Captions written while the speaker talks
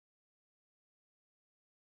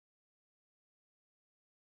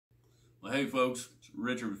Well, hey folks, it's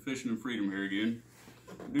Richard with Fishing and Freedom here again.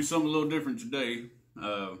 Do something a little different today.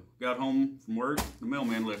 Got home from work, the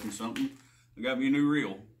mailman left me something. I got me a new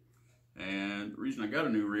reel. And the reason I got a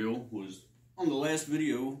new reel was on the last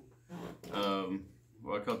video,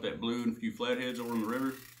 where I caught that blue and a few flatheads over in the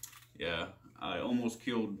river. Yeah, I almost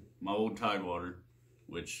killed my old Tidewater,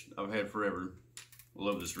 which I've had forever. I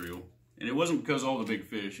love this reel. And it wasn't because of all the big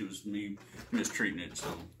fish, it was me mistreating it. So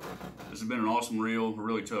this has been an awesome reel, a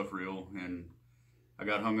really tough reel, and I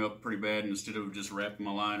got hung up pretty bad. And instead of just wrapping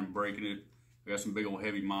my line and breaking it, I got some big old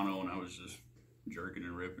heavy mono and I was just jerking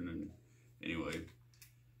and ripping. And anyway,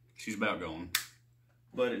 she's about gone.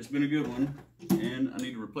 But it's been a good one and I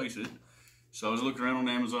need to replace it. So I was looking around on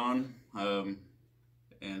Amazon,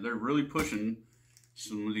 and they're really pushing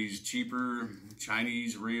some of these cheaper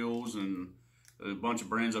Chinese reels and a bunch of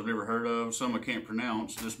brands I've never heard of. Some I can't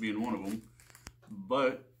pronounce, this being one of them.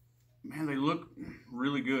 But man, they look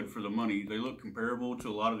really good for the money. They look comparable to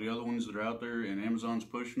a lot of the other ones that are out there, and Amazon's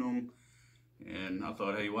pushing them. And I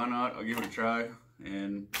thought, hey, why not? I'll give it a try.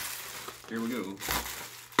 And here we go.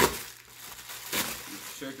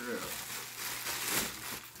 Let's check her out.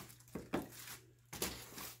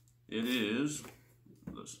 It is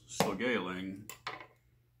the Sougayilang.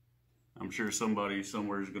 I'm sure somebody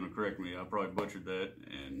somewhere is going to correct me. I probably butchered that.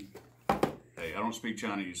 And hey, I don't speak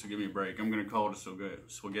Chinese, so give me a break. I'm going to call it a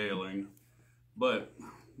Sougayilang. But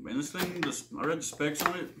man, this thing, I read the specs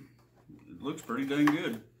on it. It looks pretty dang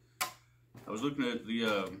good. I was looking at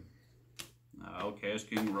the Cass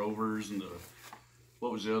King Rovers and the,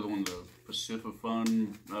 what was the other one? The Pacific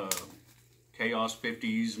Fun Chaos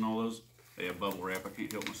 50s and all those. They have bubble wrap. I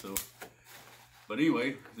can't help myself. But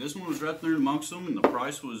anyway, this one was right there amongst them, and the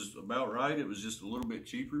price was about right. It was just a little bit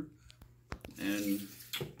cheaper. And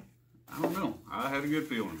I don't know. I had a good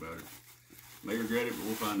feeling about it. May regret it, but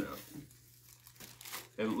we'll find out.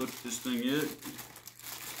 Haven't looked at this thing yet.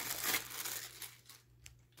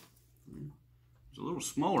 It's a little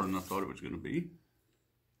smaller than I thought it was going to be.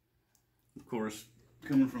 Of course,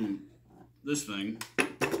 coming from this thing,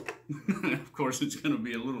 of course it's going to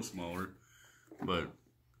be a little smaller. But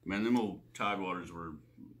man, them old Tidewaters were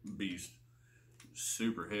beast.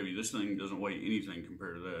 Super heavy. This thing doesn't weigh anything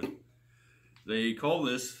compared to that. They call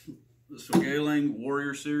this the Sougayilang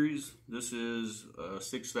Warrior Series. This is a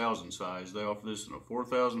 6,000 size. They offer this in a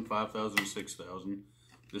 4,000, 5,000, and 6,000.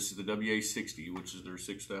 This is the WA60, which is their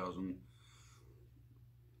 6,000.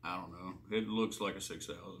 I don't know. It looks like a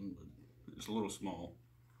 6,000, but it's a little small.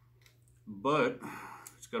 But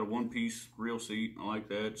it's got a one-piece reel seat. I like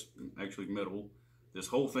that. It's actually metal. This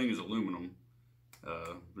whole thing is aluminum.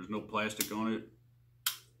 There's no plastic on it.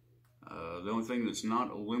 The only thing that's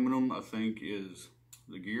not aluminum, I think, is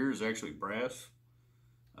the gear is actually brass.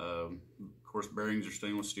 Of course, bearings are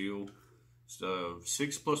stainless steel. It's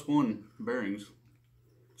 6+1 bearings.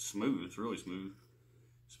 It's smooth. It's really smooth.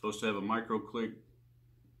 It's supposed to have a micro click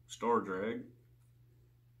star drag.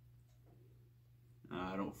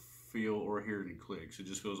 I don't feel or hear any clicks. It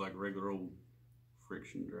just feels like regular old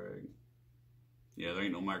friction drag. Yeah, there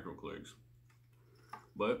ain't no micro clicks.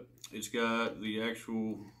 But it's got the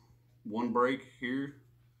actual one brake here.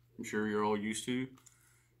 I'm sure you're all used to.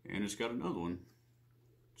 And it's got another one.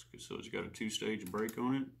 So it's got a two-stage brake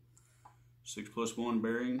on it. 6+1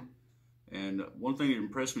 bearing. And one thing that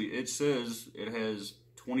impressed me, it says it has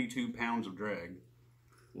 22 pounds of drag.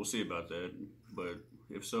 We'll see about that. But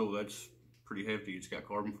if so, that's pretty hefty. It's got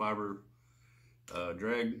carbon fiber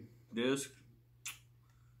drag disc.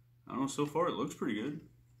 I don't know, so far it looks pretty good.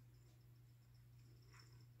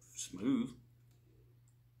 Smooth.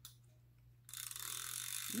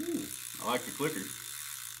 Ooh, I like the clicker.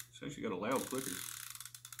 It's actually got a loud clicker.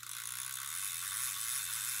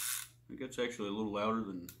 I think that's actually a little louder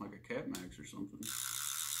than like a Cat Max or something.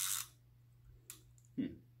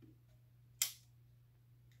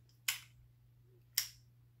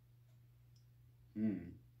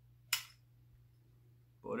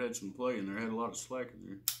 Boy, it had some play in there. It had a lot of slack in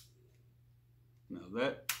there. Now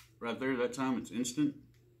that, right there, that time it's instant.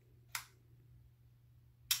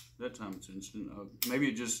 That time it's instant. Maybe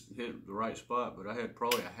it just hit the right spot, but I had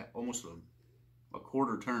probably almost a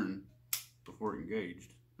quarter turn before it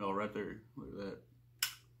engaged. Oh, right there, look at that.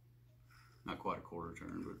 Not quite a quarter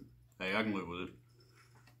turn, but hey, I can live with it.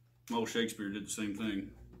 My old Shakespeare did the same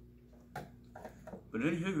thing. But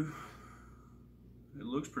anywho, it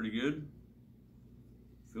looks pretty good.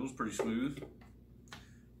 Feels pretty smooth.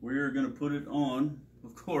 We're gonna put it on,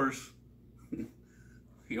 of course,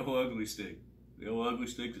 the old ugly stick. The old ugly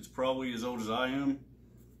stick that's probably as old as I am.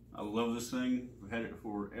 I love this thing. I've had it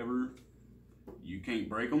forever. You can't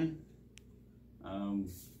break them. I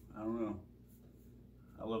don't know.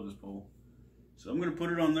 I love this pole. So I'm gonna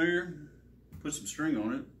put it on there, put some string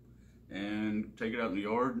on it, and take it out in the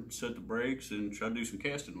yard, set the brakes, and try to do some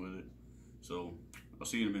casting with it. So I'll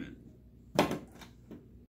see you in a minute.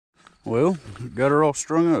 Well, got her all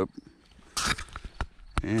strung up,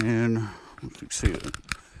 and let's see it.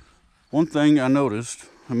 One thing I noticed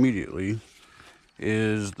immediately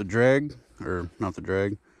is the drag, or not the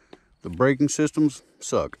drag, the braking systems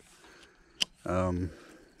suck.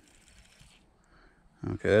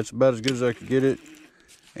 Okay, that's about as good as I could get it,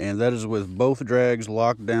 and that is with both drags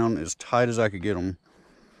locked down as tight as I could get them.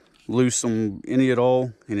 Loose them any at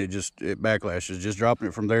all, and it backlashes. Just dropping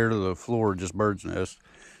it from there to the floor, just bird's nest.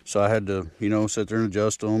 So I had to, you know, sit there and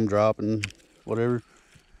adjust them, drop and whatever.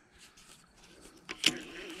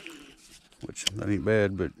 Which, that ain't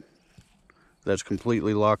bad, but that's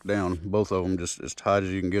completely locked down. Both of them just as tight as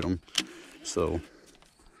you can get them. So,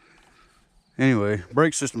 anyway,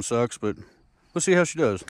 brake system sucks, but let's see how she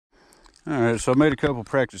does. Alright, so I made a couple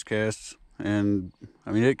practice casts, and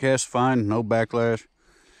I mean, it casts fine, no backlash.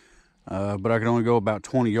 But I could only go about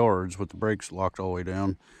 20 yards with the brakes locked all the way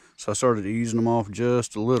down. So I started easing them off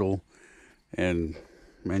just a little, and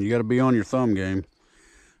man, you got to be on your thumb game.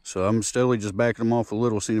 So I'm steadily just backing them off a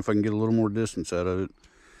little, seeing if I can get a little more distance out of it.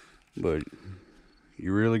 But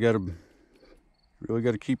you really got to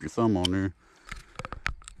keep your thumb on there.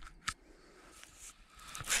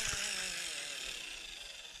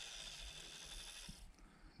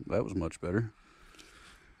 That was much better.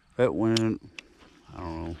 That went, I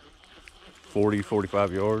don't know, 40,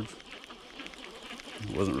 45 yards.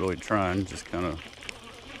 Wasn't really trying, just kind of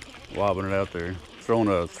lobbing it out there. Throwing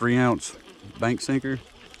a 3-ounce bank sinker.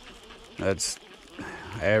 That's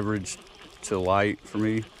average to light for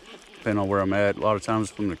me, depending on where I'm at. A lot of times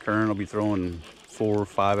from the current, I'll be throwing 4 or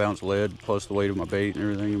 5 ounce lead plus the weight of my bait and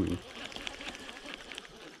everything. I mean,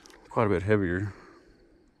 quite a bit heavier.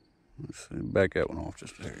 Let's see, back that one off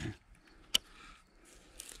just there.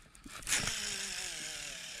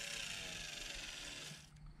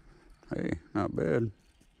 Hey, not bad.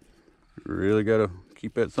 You really gotta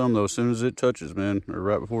keep that thumb though. As soon as it touches, man, or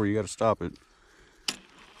right before, you gotta stop it.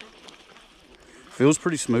 Feels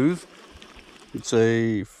pretty smooth. It's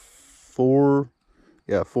a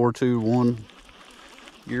 4-2-1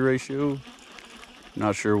 gear ratio.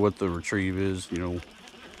 Not sure what the retrieve is, you know,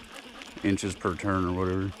 inches per turn or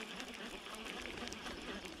whatever.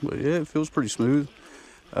 But yeah, it feels pretty smooth.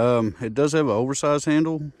 It does have an oversized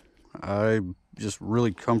handle. I'm just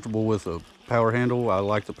really comfortable with a power handle. I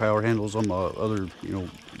like the power handles on my other, you know,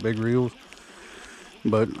 big reels.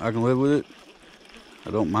 But I can live with it.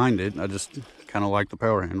 I don't mind it. I just kind of like the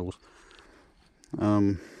power handles. I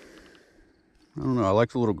don't know. I like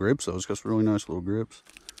the little grips though. It's got some really nice little grips.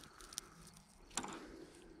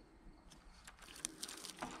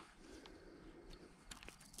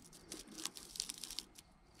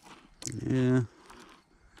 Yeah,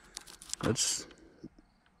 that's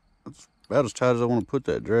about as tight as I want to put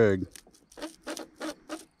that drag.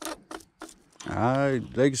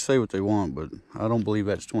 They can say what they want, but I don't believe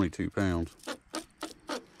that's 22 pounds.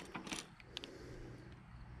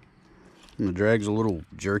 And the drag's a little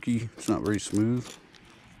jerky. It's not very smooth.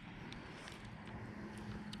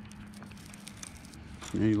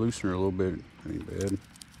 Yeah, you loosen her a little bit. That ain't bad.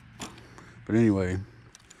 But anyway,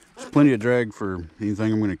 there's plenty of drag for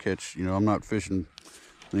anything I'm going to catch. You know, I'm not fishing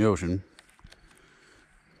in the ocean.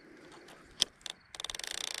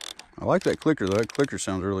 I like that clicker though. That clicker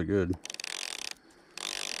sounds really good.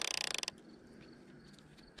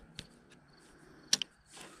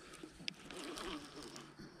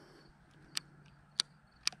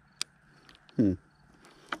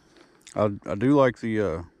 I do like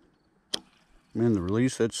the man, the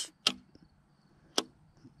release. It's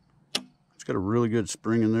got a really good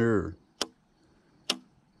spring in there.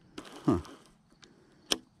 Huh.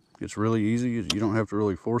 It's really easy. You don't have to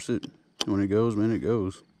really force it. When it goes, man, it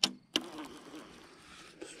goes.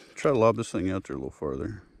 Try to lob this thing out there a little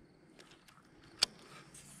farther.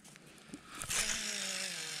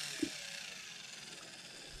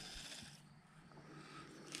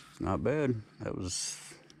 Not bad. That was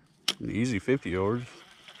an easy 50 yards.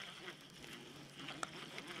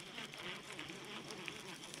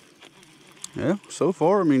 Yeah, so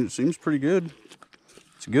far, I mean, it seems pretty good.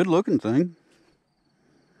 It's a good looking thing.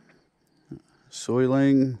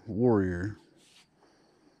 Sougayilang Warrior.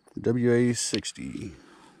 WA60.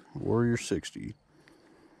 Warrior 60.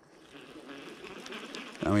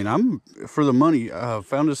 I mean, I'm for the money. I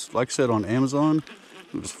found this, like I said, on Amazon.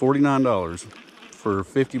 It was $49 for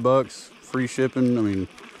 50 bucks, free shipping. I mean,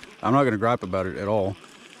 I'm not going to gripe about it at all.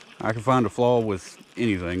 I can find a flaw with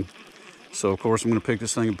anything. So of course I'm going to pick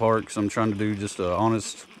this thing apart because I'm trying to do just an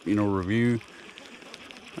honest, review.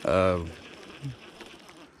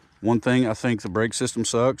 One thing, I think the brake system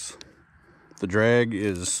sucks. The drag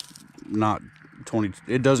is not 20,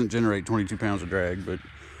 it doesn't generate 22 pounds of drag, but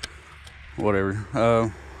whatever.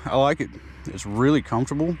 I like it. It's really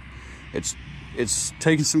comfortable. It's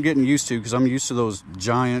taking some getting used to, because I'm used to those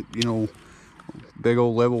giant, big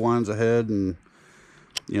old level lines ahead, and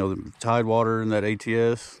the Tidewater and that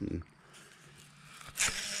ATS. And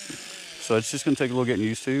so it's just gonna take a little getting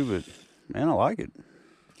used to, but man, I like it.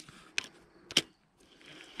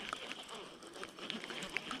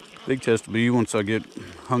 Big test will be once I get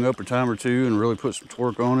hung up a time or two and really put some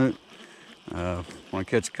torque on it. When I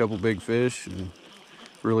catch a couple big fish and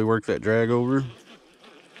really work that drag over.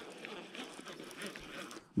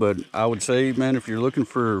 But I would say, man, if you're looking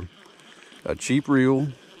for a cheap reel,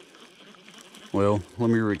 well, let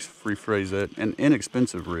me rephrase that, an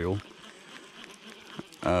inexpensive reel,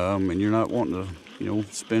 and you're not wanting to,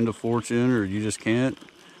 spend a fortune, or you just can't,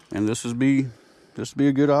 and this would be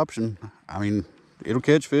a good option. I mean, it'll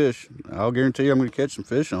catch fish. I'll guarantee you I'm going to catch some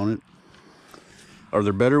fish on it. Are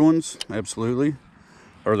there better ones? Absolutely.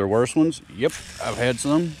 Are there worse ones? Yep, I've had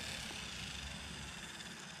some.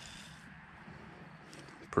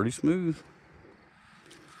 Pretty smooth.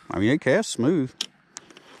 I mean, it casts smooth.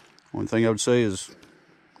 One thing I would say is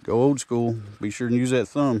go old school. Be sure and use that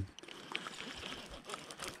thumb.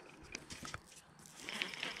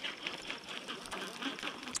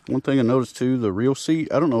 One thing I noticed too, the reel seat,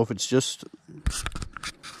 I don't know if it's just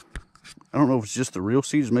the reel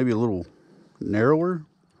seat is maybe a little narrower,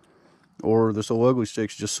 or this old ugly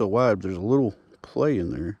stick's just so wide, but there's a little play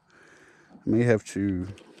in there. I may have to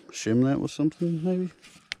shim that with something, maybe.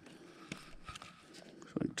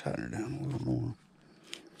 So I can tighten it down a little more.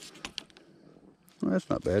 Well, that's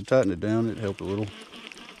not bad. Tighten it down, it helped a little.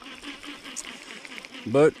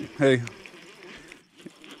 But hey,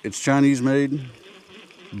 it's Chinese made,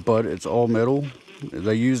 but it's all metal.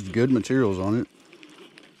 They used good materials on it.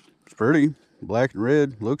 It's pretty. Black and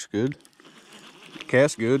red. Looks good.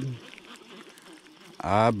 Casts good.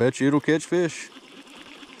 I bet you it'll catch fish.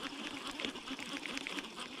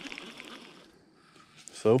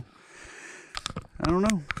 So, I don't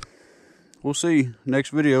know. We'll see. Next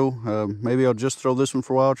video, maybe I'll just throw this one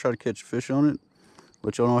for a while, try to catch a fish on it.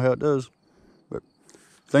 Let y'all know how it does. But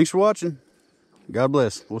thanks for watching. God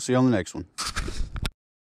bless. We'll see you on the next one.